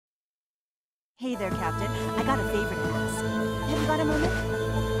Hey there, Captain. I got a favor to ask. Have you got a moment?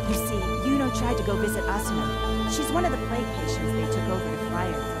 You see, Yuno tried to go visit Asuna. She's one of the plague patients they took over to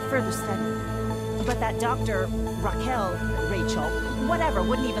Friar for further study. But that doctor, Rachel, whatever,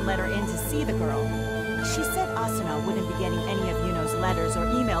 wouldn't even let her in to see the girl. She said Asuna wouldn't be getting any of Yuno's letters or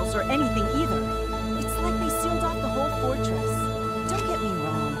emails or anything either. It's like they sealed off the whole fortress. Don't get me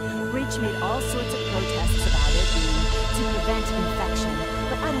wrong, Rach made all sorts of protests about it being to prevent infection,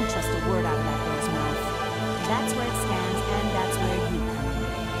 but I don't trust a word out of that girl's mouth. That's where it stands, and that's where you come in.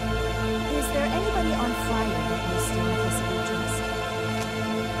 Is there anybody on Friar that you still implicitly trust?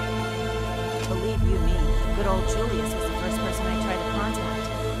 Believe you me, good old Julius was the first person I tried to contact.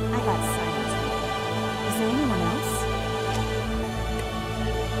 I got silenced. Is there anyone else?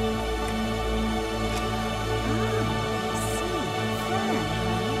 I see. Fran, huh?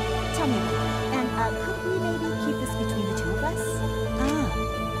 Tell me more. And, could we maybe keep this between the two of us?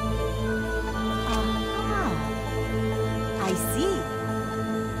 I see.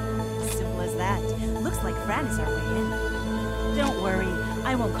 Simple as that. Looks like Fran is our way in. Don't worry,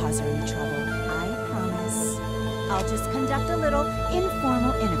 I won't cause her any trouble. I promise. I'll just conduct a little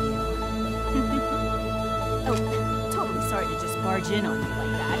informal interview. Oh, totally sorry to just barge in on you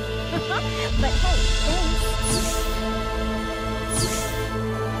like that. But hey, thanks.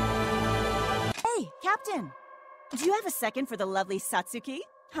 Hey, Captain! Do you have a second for the lovely Satsuki?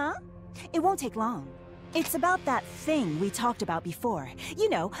 Huh? It won't take long. It's about that thing we talked about before. You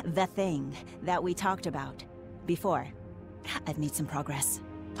know, the thing that we talked about before. I've made some progress.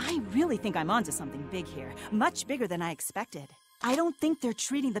 I really think I'm onto something big here. Much bigger than I expected. I don't think they're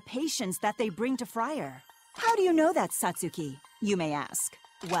treating the patients that they bring to Friar. How do you know that, Satsuki? You may ask.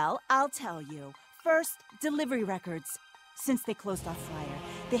 Well, I'll tell you. First, delivery records. Since they closed off Friar,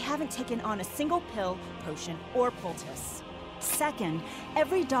 they haven't taken on a single pill, potion, or poultice. Second,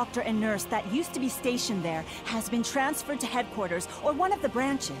 every doctor and nurse that used to be stationed there has been transferred to headquarters or one of the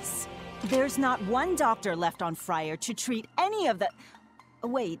branches. There's not one doctor left on Friar to treat any of the...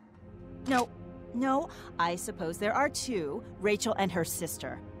 Wait. No, I suppose there are two, Rachel and her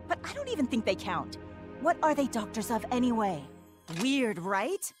sister. But I don't even think they count. What are they doctors of anyway? Weird,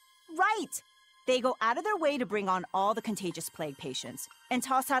 right? Right! They go out of their way to bring on all the contagious plague patients and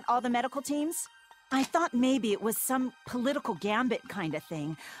toss out all the medical teams. I thought maybe it was some political gambit kind of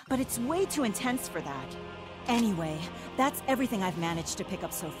thing, but it's way too intense for that. Anyway, that's everything I've managed to pick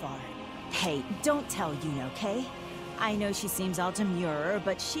up so far. Hey, don't tell Yuno, okay? I know she seems all demure,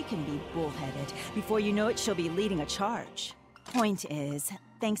 but she can be bullheaded. Before you know it, she'll be leading a charge. Point is,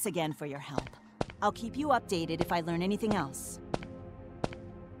 thanks again for your help. I'll keep you updated if I learn anything else.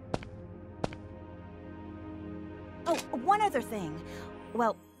 Oh, one other thing.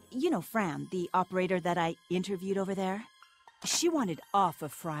 Well, you know Fran, the operator that I interviewed over there? She wanted off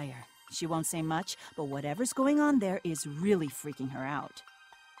of Friar. She won't say much, but whatever's going on there is really freaking her out.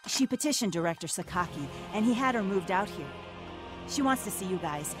 She petitioned Director Sakaki, and he had her moved out here. She wants to see you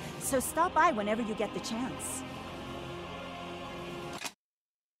guys, so stop by whenever you get the chance.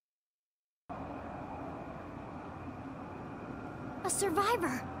 A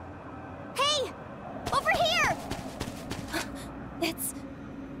survivor! Hey! Over here! It's...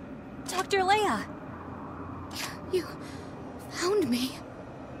 Dr. Leah! You... found me.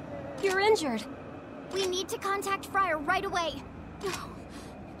 You're injured. We need to contact Friar right away. No.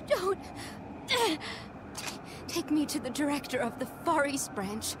 Don't... Take me to the director of the Far East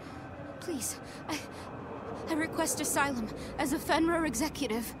branch. Please, I request asylum as a Fenrir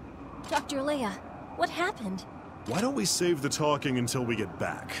executive. Dr. Leah, what happened? Why don't we save the talking until we get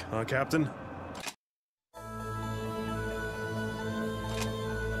back, huh, Captain?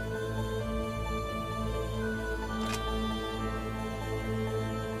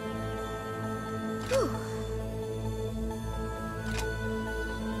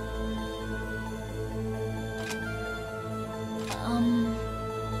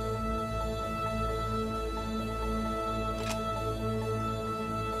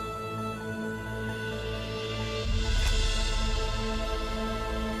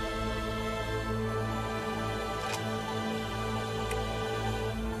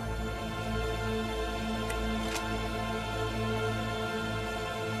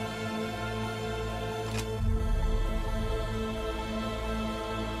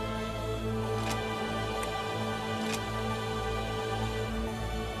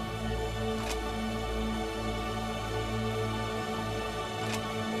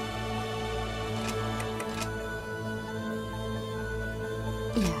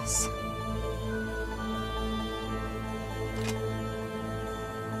 Yes.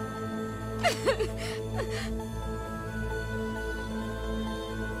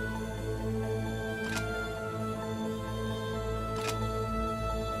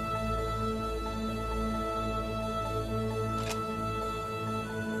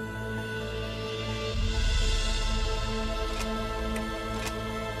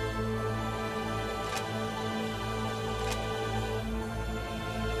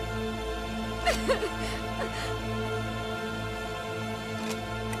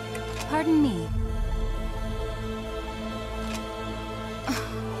 Pardon me.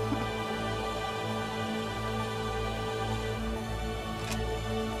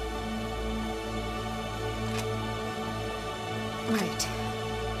 Right.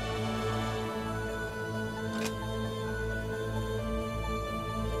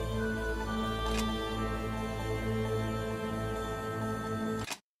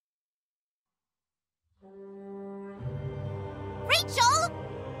 Rachel!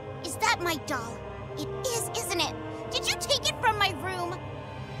 Is that my doll? It is, isn't it? Did you take it from my room?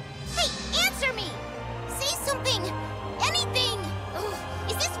 Hey, answer me! Say something! Anything! Ugh,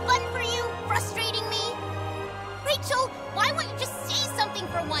 is this fun for you? Frustrating me? Rachel, why won't you just say something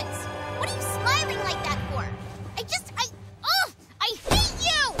for once? What are you smiling like that for? I hate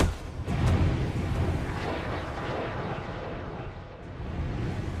you!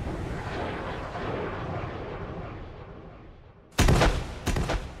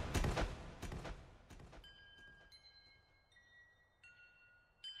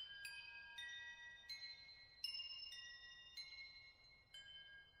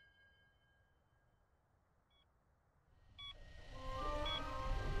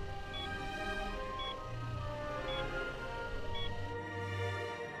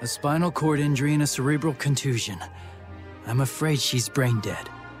 A spinal cord injury and a cerebral contusion. I'm afraid she's brain dead.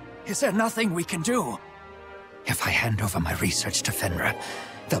 Is there nothing we can do? If I hand over my research to Fenrir,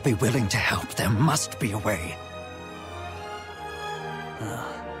 they'll be willing to help. There must be a way.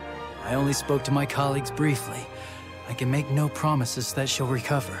 I only spoke to my colleagues briefly. I can make no promises that she'll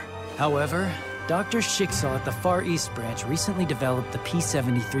recover. However, Dr. Schicksal at the Far East branch recently developed the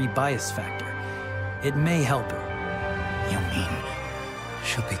P73 bias factor. It may help her. You mean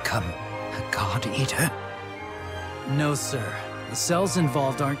she'll become a God-eater? No, sir. The cells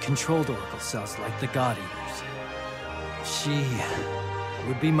involved aren't controlled Oracle cells like the God Eaters. She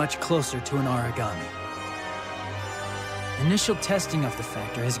would be much closer to an origami. Initial testing of the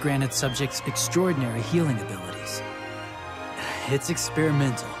factor has granted subjects extraordinary healing abilities. It's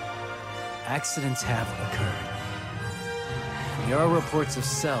experimental. Accidents have occurred. There are reports of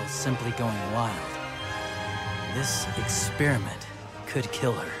cells simply going wild. This experiment could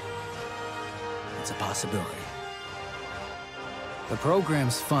kill her. It's a possibility. The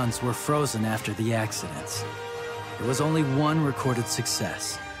program's funds were frozen after the accidents. There was only one recorded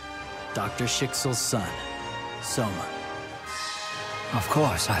success. Dr. Schicksal's son, Soma. Of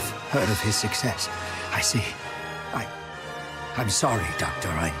course, I've heard of his success. I see. I'm sorry, Doctor.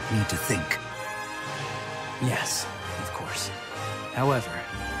 I need to think. Yes, of course. However,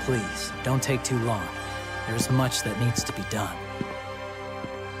 please, don't take too long. There's much that needs to be done.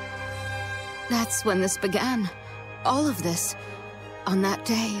 That's when this began. All of this. On that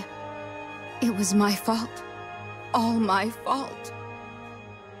day. It was my fault. All my fault.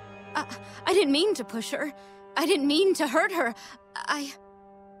 I didn't mean to push her. I didn't mean to hurt her.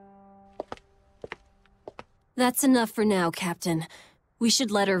 That's enough for now, Captain. We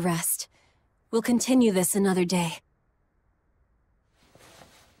should let her rest. We'll continue this another day.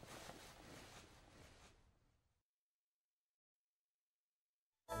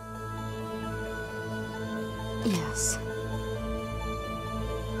 Yes.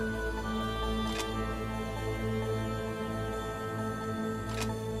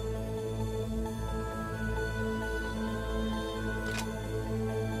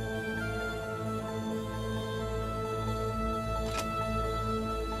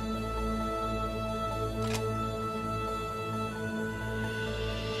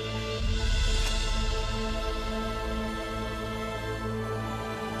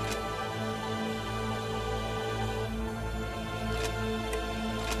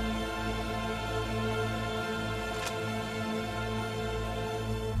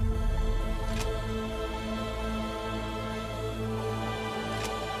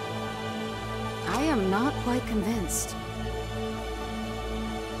 I am not quite convinced.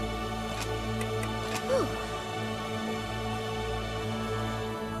 Whew.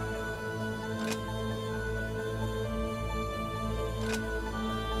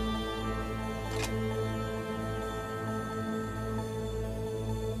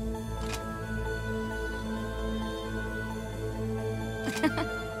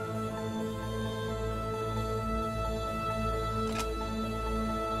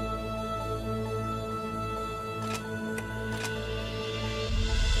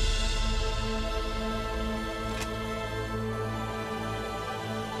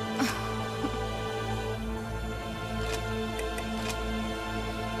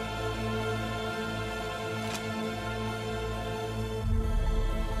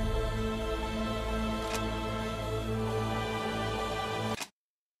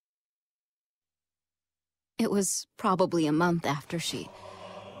 It was probably a month after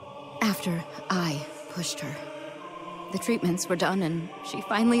I pushed her. The treatments were done and she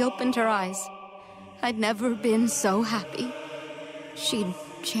finally opened her eyes. I'd never been so happy. She'd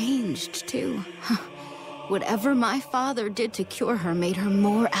changed, too. Whatever my father did to cure her made her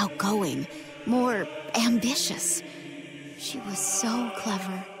more outgoing, more ambitious. She was so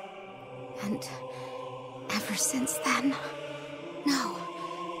clever. And ever since then... No.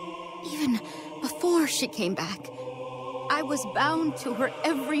 Even before she came back, I was bound to her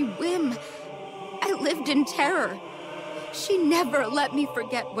every whim. I lived in terror. She never let me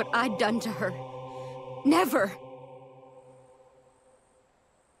forget what I'd done to her. Never.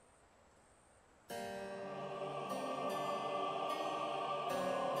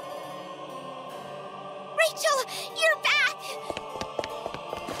 Rachel, you're back!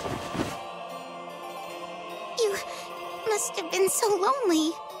 You must have been so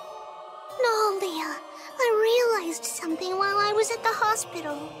lonely. No, Leah. I realized something while I was at the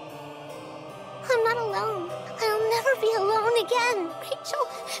hospital. I'm not alone. I'll never be alone again, Rachel.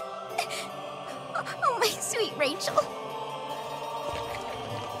 Oh, my sweet Rachel.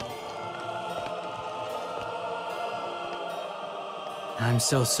 I'm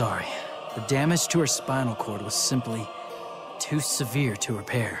so sorry. The damage to her spinal cord was simply too severe to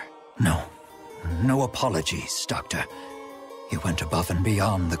repair. No apologies, Doctor. You went above and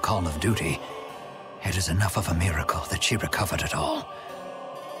beyond the call of duty. It is enough of a miracle that she recovered at all.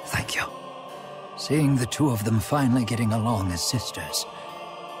 Thank you. Seeing the two of them finally getting along as sisters,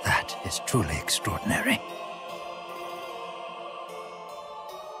 that is truly extraordinary.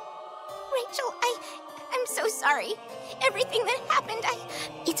 Rachel, I'm so sorry. Everything that happened,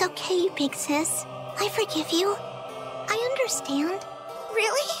 It's okay, big sis. I forgive you. I understand.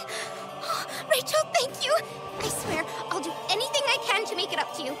 Really? Rachel, thank you. I swear, I'll do anything I can to make it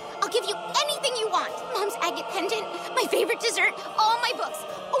up to you. I'll give you anything you want. Mom's agate pendant, my favorite dessert, all my books.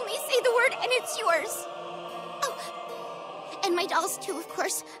 Only say the word and it's yours. Oh, and my dolls too, of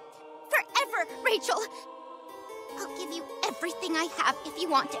course. Forever, Rachel. I'll give you everything I have if you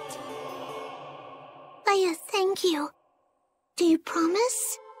want it. Leah, thank you. Do you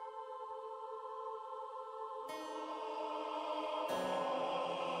promise?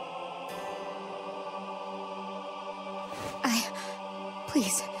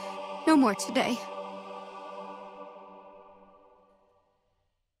 Please, no more today.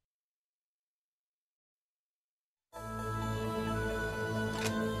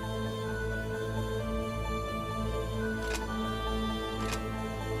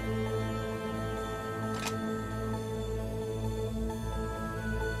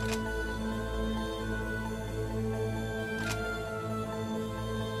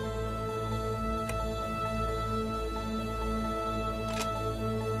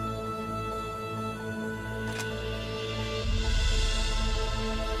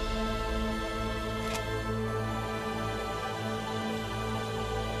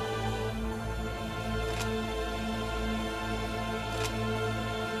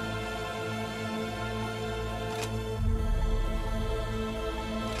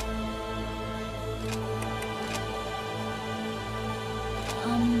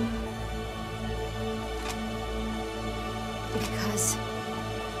 Because...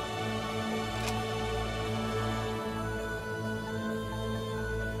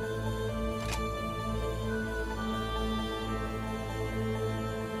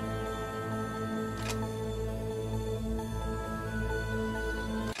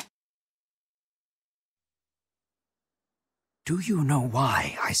 Do you know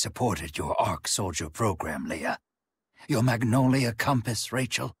why I supported your ARC Soldier program, Leah? Your Magnolia Compass,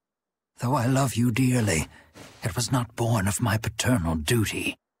 Rachel? Though I love you dearly, it was not born of my paternal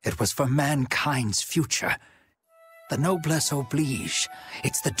duty. It was for mankind's future. The noblesse oblige.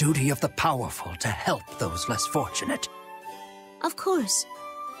 It's the duty of the powerful to help those less fortunate. Of course.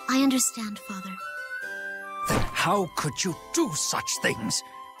 I understand, Father. Then how could you do such things?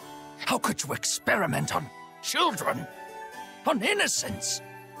 How could you experiment on children? On innocents?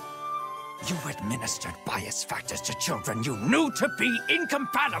 You administered bias factors to children you knew to be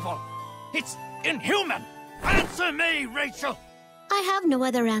incompatible. It's inhuman. Answer me, Rachel. I have no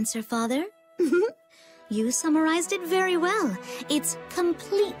other answer, Father. You summarized it very well. It's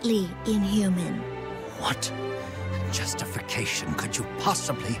completely inhuman. What justification could you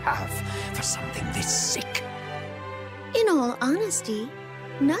possibly have for something this sick? In all honesty,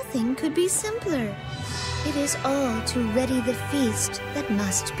 nothing could be simpler. It is all to ready the feast that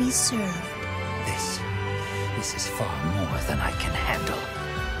must be served. This is far more than I can handle.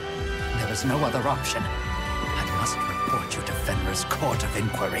 There is no other option. I must report you to Fenrir's Court of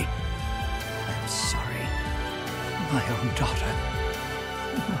Inquiry. I'm sorry. My own daughter.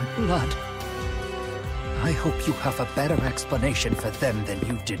 My blood. I hope you have a better explanation for them than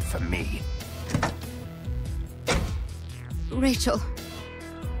you did for me. Rachel.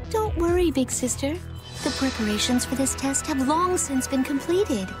 Don't worry, big sister. The preparations for this test have long since been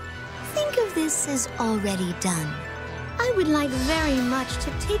completed. Think of this as already done. I would like very much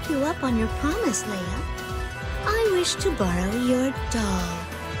to take you up on your promise, Leah. I wish to borrow your doll.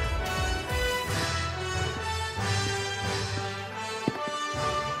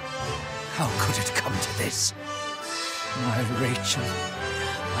 How could it come to this? My Rachel,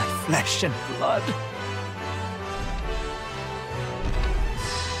 my flesh and blood.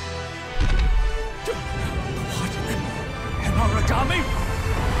 What? An origami?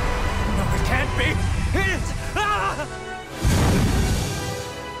 No, it can't be. It's... Ah!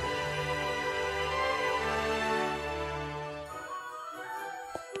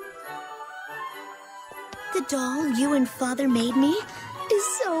 The doll you and Father made me is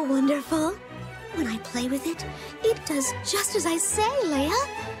so wonderful. When I play with it, it does just as I say, Leah.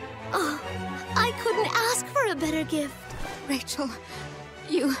 Oh, I couldn't ask for a better gift. Rachel,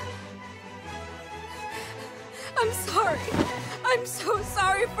 you... I'm sorry. I'm so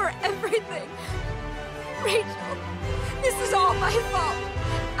sorry for everything. Rachel, this is all my fault.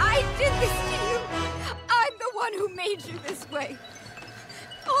 I did this to you. I'm the one who made you this way.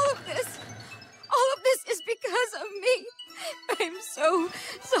 All of this is because of me. I'm so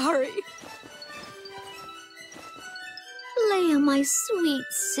sorry. Leah, my sweet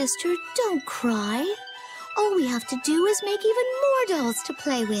sister, don't cry. All we have to do is make even more dolls to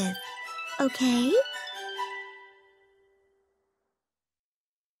play with. Okay?